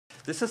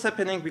This is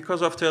happening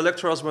because of the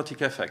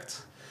electroosmotic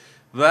effect.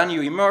 When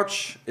you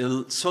immerse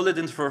a solid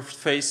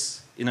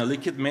interface in a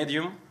liquid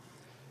medium,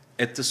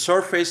 at the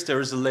surface there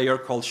is a layer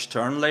called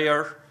Stern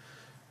layer,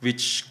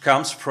 which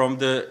comes from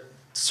the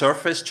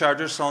surface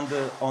charges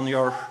on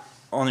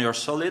your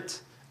solid.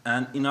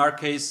 And in our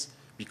case,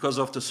 because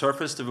of the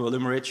surface to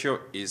volume ratio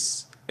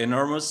is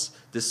enormous,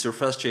 this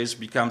surface charge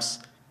becomes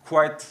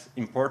quite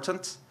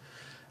important.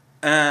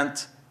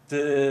 And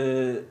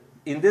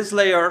in this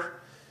layer,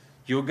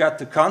 you got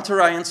the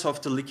counter ions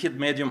of the liquid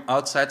medium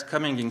outside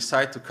coming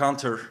inside to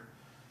counter,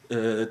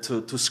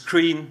 to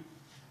screen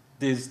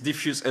this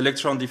diffuse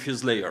electron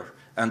diffuse layer.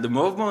 And the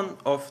movement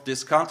of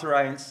these counter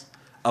ions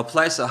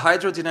applies a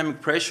hydrodynamic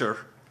pressure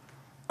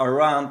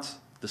around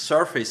the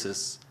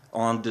surfaces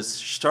on this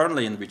Stern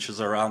line, which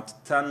is around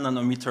 10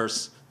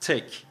 nanometers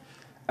thick.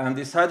 And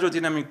these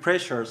hydrodynamic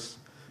pressures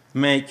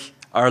make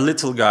our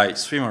little guy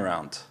swim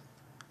around.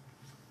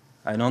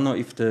 I don't know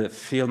if the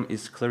film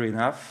is clear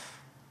enough.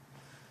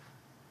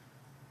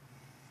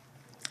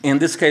 In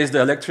this case,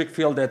 the electric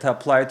field that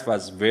applied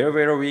was very,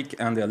 very weak,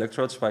 and the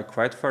electrodes were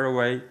quite far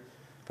away.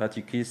 But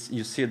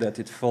you see that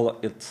it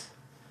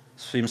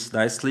swims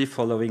nicely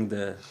following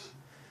the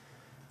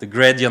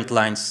gradient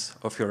lines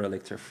of your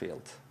electric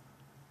field.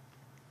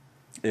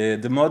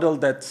 The model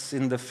that's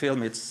in the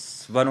film,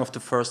 it's one of the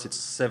first, it's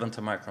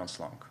 70 microns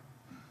long.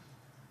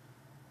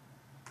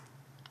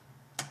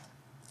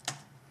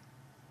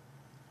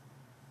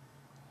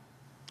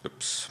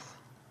 Oops.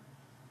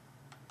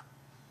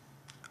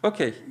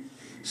 Okay,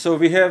 so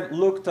we have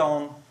looked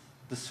on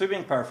the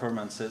swimming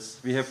performances.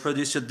 We have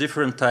produced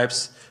different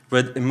types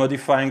with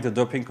modifying the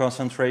doping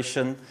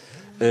concentration,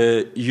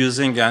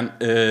 using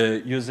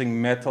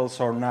metals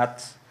or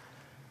not,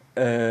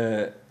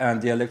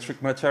 and the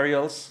electric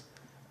materials.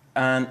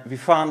 And we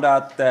found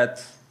out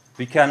that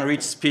we can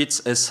reach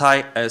speeds as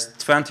high as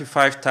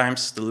 25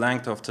 times the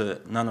length of the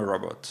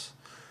nanorobot,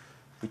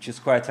 which is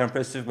quite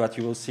impressive, but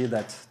you will see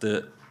that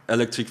the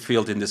electric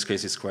field in this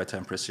case is quite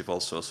impressive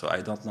also. So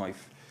I don't know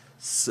if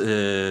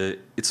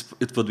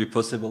it would be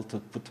possible to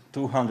put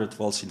 200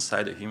 volts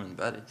inside a human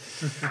body,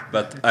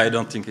 but I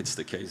don't think it's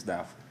the case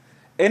now.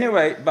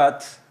 Anyway,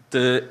 but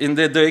in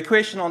the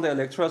equation on the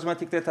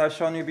electroosmotic that I've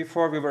shown you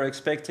before, we were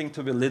expecting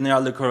to be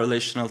linearly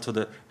correlational to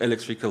the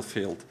electrical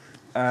field.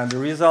 And the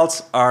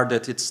results are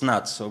that it's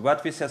not. So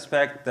what we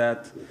suspect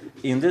that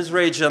in this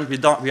region,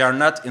 we are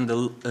not in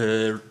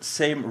the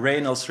same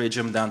Reynolds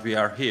region than we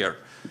are here.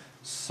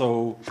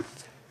 So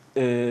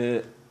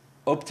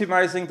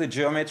optimizing the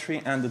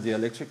geometry and the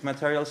electric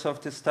materials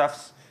of these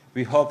stuffs,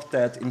 we hope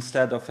that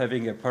instead of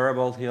having a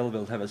parabol hill,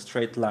 we'll have a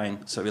straight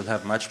line, so we'll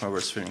have much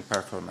more swimming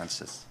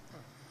performances.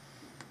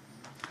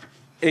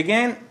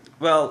 Again,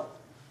 well,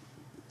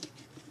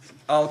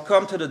 I'll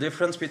come to the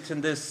difference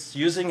between this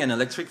using an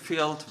electric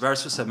field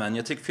versus a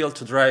magnetic field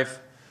to drive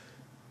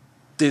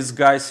these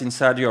guys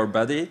inside your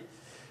body.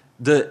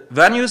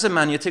 When you use a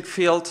magnetic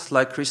field,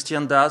 like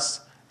Christian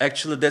does,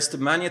 actually that's the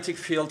magnetic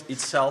field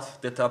itself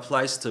that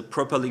applies the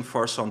propelling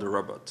force on the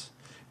robot.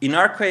 In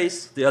our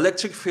case, the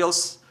electric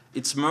fields,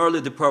 it's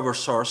merely the power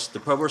source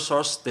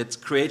that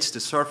creates the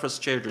surface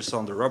charges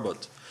on the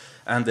robot.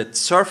 And that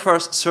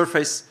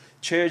surface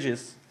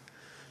charges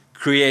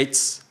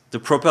creates the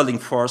propelling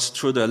force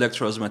through the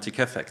electroosmotic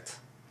effect.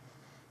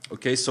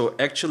 Okay, so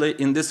actually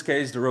in this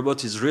case the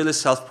robot is really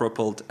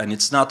self-propelled and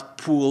it's not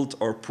pulled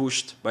or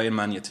pushed by a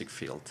magnetic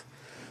field.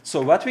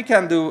 So what we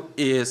can do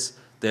is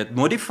that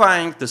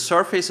modifying the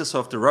surfaces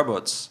of the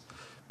robots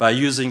by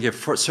using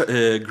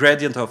a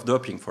gradient of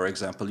doping, for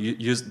example,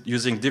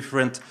 using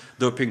different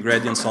doping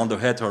gradients on the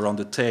head or on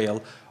the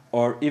tail,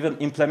 or even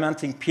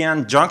implementing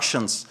PN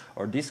junctions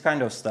or this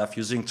kind of stuff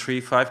using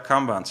 3,5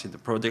 compounds in the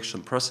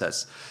production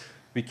process,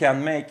 we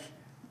can make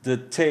the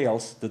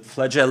tails, the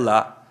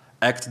flagella,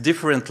 act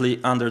differently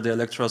under the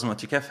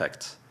electroosmotic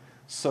effect.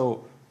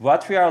 So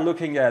what we are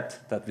looking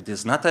at, that it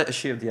is not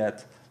achieved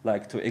yet,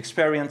 like to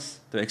experiment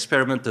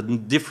the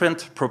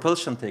different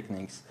propulsion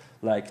techniques,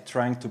 like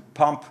trying to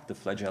pump the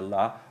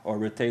flagella or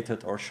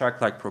rotated or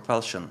shark-like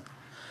propulsion.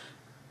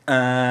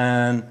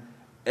 And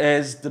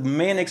as the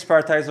main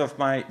expertise of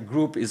my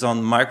group is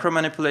on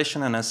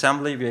micromanipulation and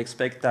assembly, we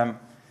expect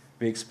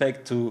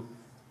to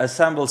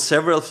assemble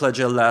several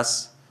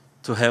flagellas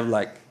to have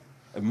like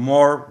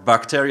more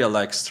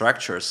bacteria-like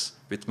structures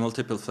with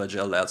multiple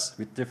flagellas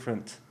with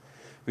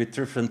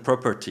different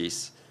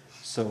properties.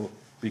 So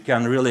we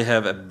can really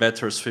have a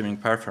better swimming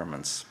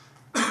performance.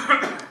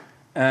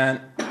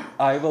 And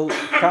I will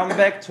come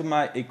back to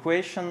my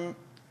equation,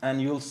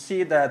 and you'll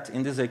see that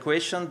in this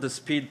equation, the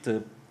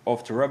speed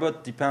of the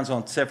robot depends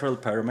on several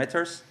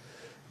parameters.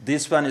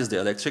 This one is the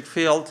electric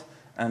field,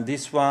 and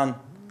this one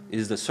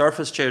is the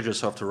surface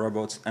charges of the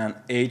robots, and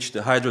h,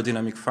 the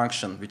hydrodynamic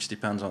function, which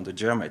depends on the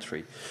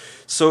geometry.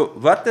 So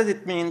what does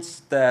it mean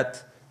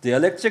that the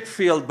electric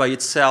field by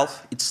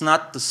itself, it's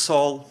not the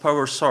sole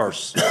power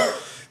source,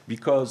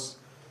 because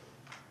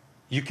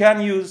you can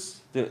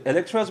use the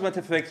electroosmotic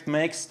effect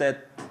makes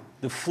that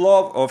the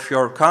flow of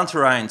your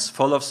counter ions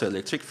follows the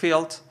electric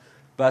field,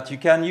 but you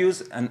can use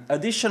an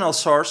additional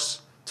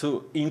source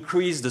to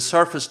increase the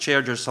surface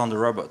charges on the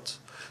robot.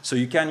 So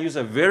you can use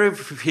a very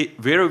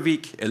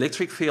weak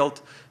electric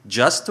field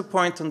just to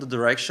point in the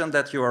direction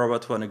that your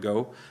robot want to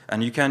go,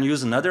 and you can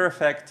use another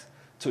effect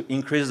to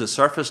increase the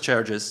surface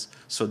charges,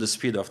 so the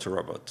speed of the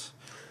robot.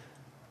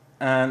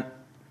 And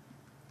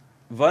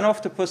one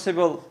of the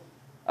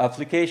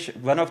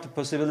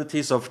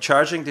possibilities of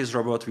charging this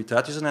robot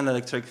without using an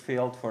electric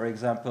field, for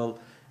example,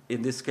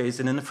 in this case,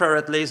 an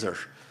infrared laser.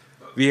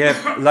 We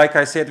have, like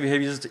I said, we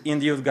have used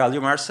indium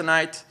gallium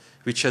arsenide,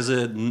 which has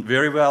a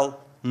very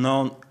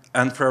well-known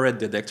infrared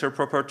detector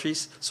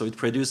properties. So it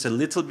produces a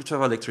little bit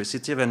of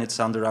electricity when it's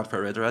under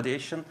infrared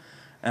radiation.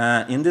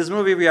 In this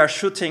movie, we are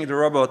shooting the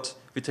robot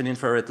with an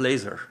infrared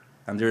laser,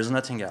 and there is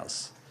nothing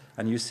else.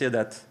 And you see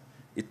that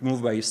it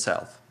moves by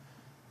itself,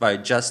 by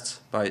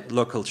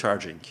local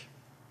charging.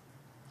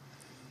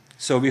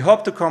 So we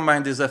hope to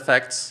combine these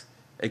effects,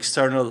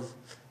 external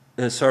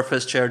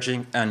surface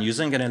charging and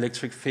using an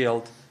electric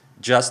field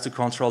just to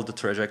control the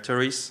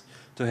trajectories,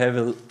 to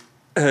have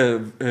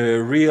a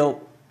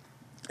real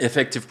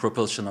effective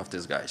propulsion of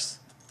these guys.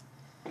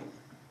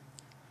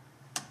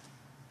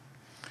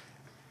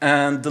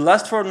 And the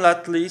last but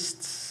not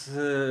least,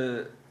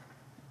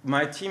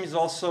 my team is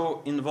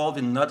also involved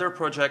in another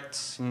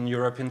project in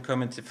European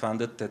Community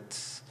funded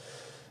that's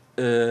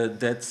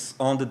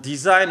on the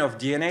design of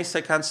DNA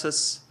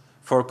sequences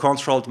for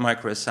controlled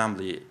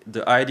microassembly.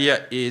 The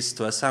idea is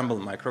to assemble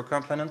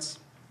microcomponents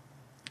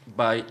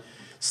by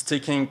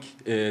sticking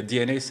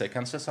DNA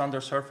sequences on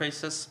their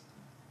surfaces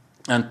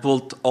and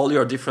put all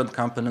your different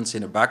components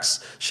in a box,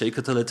 shake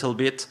it a little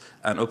bit,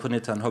 and open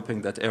it and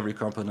hoping that every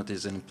component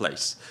is in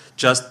place,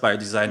 just by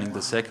designing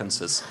the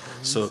sequences.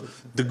 So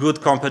the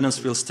good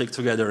components will stick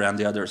together and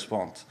the others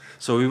won't.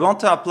 So we want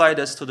to apply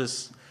this to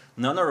these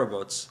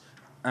nanorobots.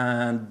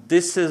 And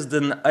this is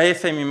the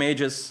AFM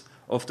images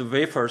of the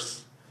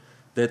wafers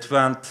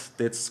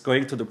that's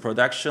going to the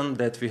production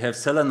that we have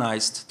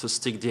selenized to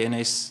stick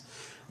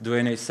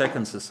DNA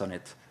sequences on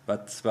it.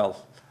 But,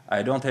 well,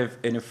 I don't have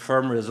any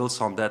firm results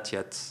on that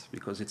yet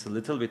because it's a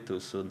little bit too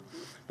soon.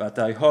 But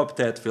I hope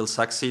that we'll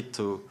succeed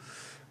to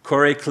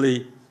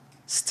correctly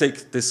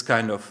stick this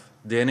kind of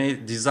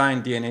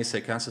design DNA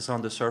sequences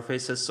on the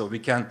surfaces so we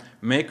can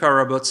make our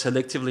robots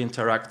selectively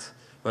interact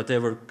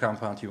whatever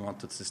compound you want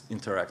to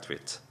interact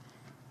with.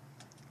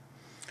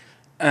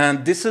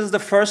 And this is the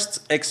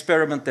first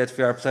experiment that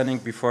we are planning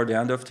before the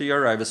end of the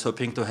year. I was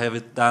hoping to have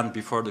it done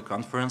before the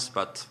conference,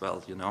 but,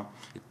 well, you know,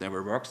 it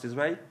never works this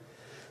way.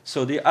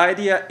 So the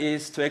idea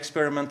is to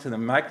experiment in the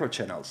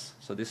microchannels.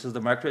 So this is the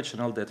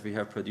microchannel that we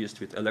have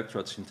produced with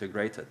electrodes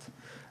integrated.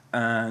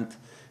 And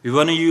we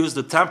want to use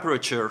the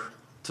temperature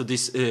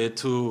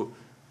to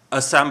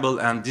assemble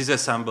and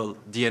disassemble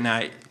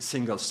DNA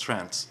single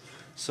strands.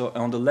 So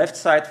on the left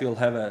side, we'll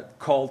have a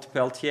cold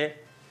Peltier,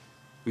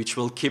 which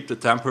will keep the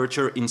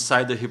temperature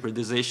inside the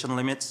hybridization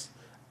limits.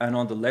 And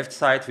on the left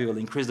side, we will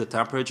increase the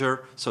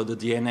temperature so the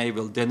DNA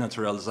will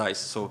denaturalize.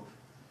 So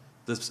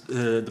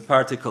the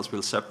particles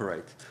will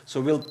separate. So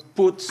we'll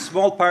put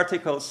small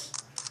particles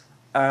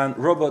and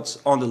robots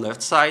on the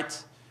left side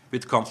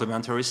with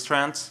complementary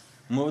strands,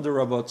 move the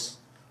robots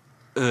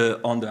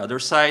on the other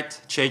side,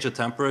 change the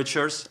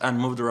temperatures, and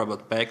move the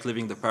robot back,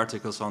 leaving the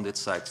particles on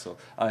its side. So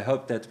I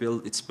hope that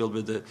it will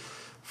be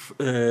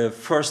the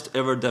first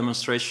ever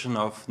demonstration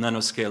of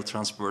nanoscale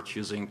transport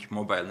using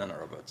mobile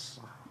nanorobots.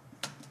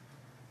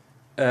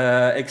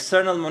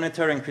 External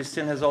monitoring,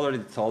 Christian has already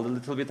told a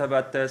little bit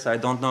about this. I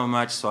don't know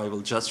much, so I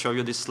will just show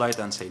you this slide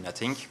and say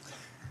nothing.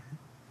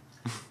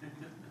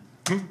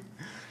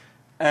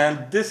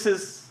 And this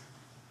is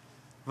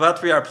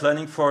what we are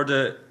planning for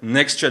the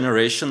next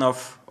generation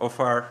of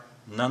our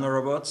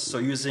nanorobots. So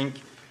using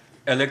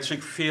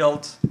electric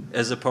field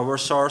as a power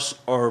source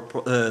or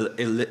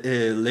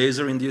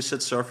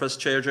laser-induced surface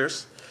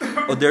chargers.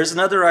 But there's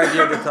another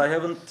idea that I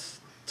haven't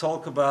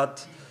talked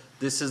about.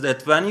 This is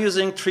that when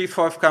using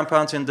 3,5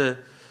 compounds in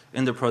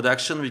the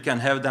production, we can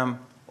have them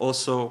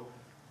also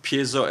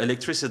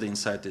piezoelectricity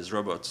inside these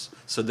robots.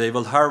 So they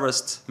will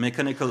harvest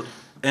mechanical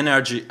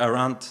energy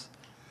around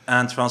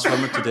and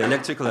transform it to the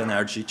electrical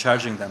energy,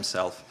 charging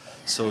themselves.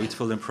 So it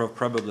will improve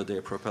probably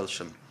their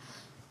propulsion.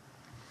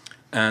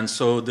 And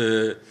so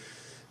there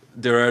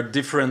are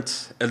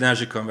different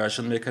energy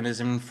conversion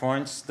mechanism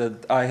points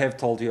that I have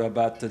told you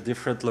about the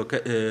different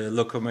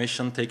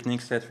locomotion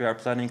techniques that we are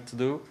planning to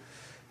do.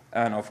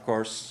 And of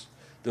course,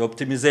 the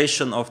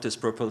optimization of this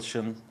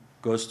propulsion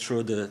goes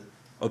through the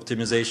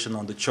optimization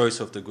on the choice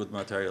of the good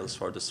materials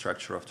for the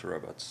structure of the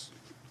robots.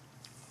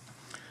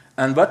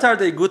 And what are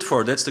they good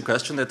for? That's the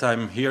question that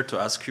I'm here to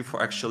ask you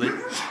for, actually,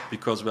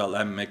 because, well,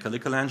 I'm a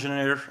mechanical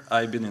engineer.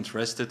 I've been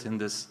interested in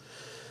this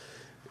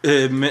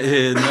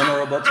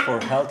nanorobots for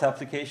health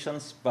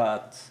applications,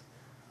 but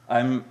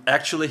I'm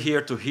actually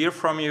here to hear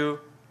from you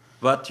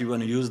what you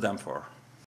want to use them for.